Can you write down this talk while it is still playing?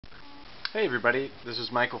Hey everybody, this is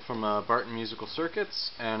Michael from Barton Musical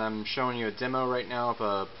Circuits, and I'm showing you a demo right now of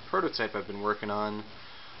a prototype I've been working on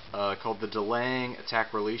called the Delaying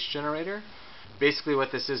Attack Release Generator. Basically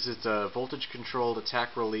what this is, it's a voltage controlled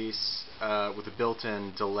attack release with a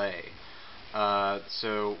built-in delay.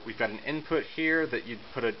 So we've got an input here that you'd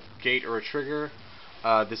put a gate or a trigger.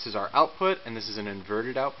 This is our output, and this is an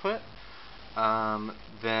inverted output.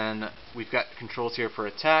 Then we've got controls here for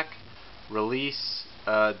attack, release,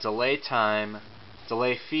 delay time,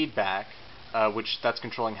 delay feedback, which that's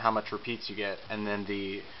controlling how much repeats you get, and then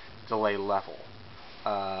the delay level.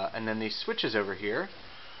 And then these switches over here,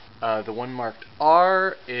 the one marked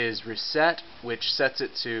R is reset, which sets it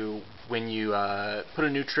to when you put a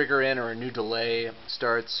new trigger in or a new delay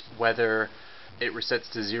starts, whether it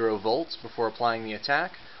resets to 0 volts before applying the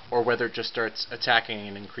attack, or whether it just starts attacking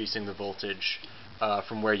and increasing the voltage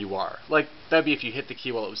from where you are. Like, that'd be if you hit the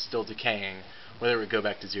key while it was still decaying, whether it would go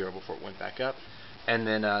back to 0 before it went back up. And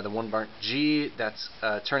then the one marked G, that's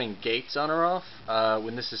turning gates on or off.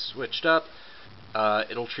 When this is switched up,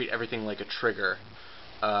 it'll treat everything like a trigger.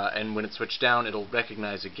 And when it's switched down, it'll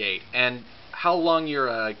recognize a gate. And how long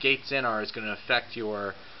your gates in are is going to affect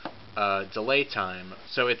your delay time.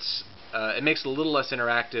 So it makes it a little less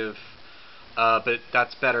interactive, but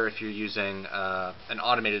that's better if you're using an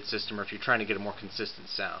automated system or if you're trying to get a more consistent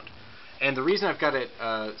sound. And the reason I've got it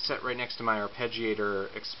set right next to my arpeggiator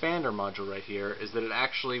expander module right here is that it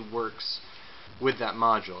actually works with that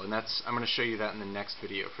module, and I'm going to show you that in the next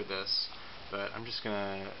video for this. But I'm just going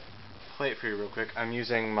to play it for you real quick. I'm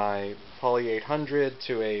using my Poly 800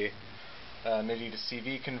 to a MIDI to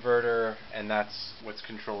CV converter, and that's what's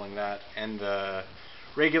controlling that. And the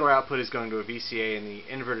regular output is going to a VCA, and the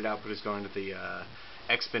inverted output is going to the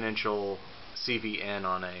exponential CV in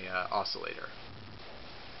on a oscillator.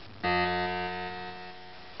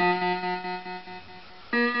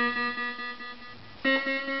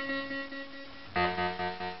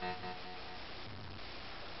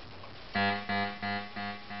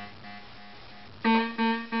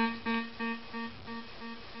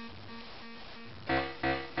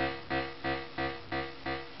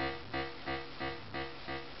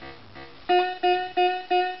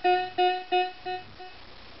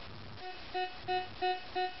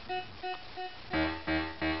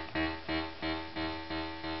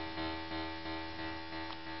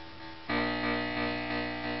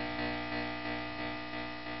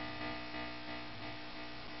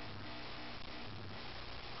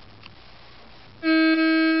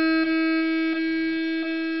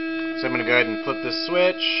 So I'm going to go ahead and flip this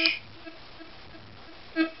switch.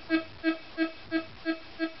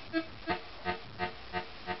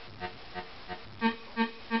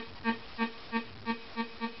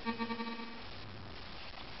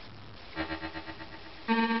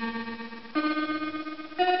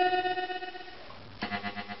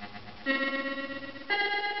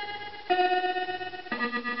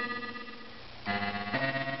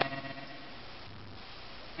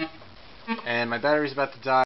 And my battery's about to die.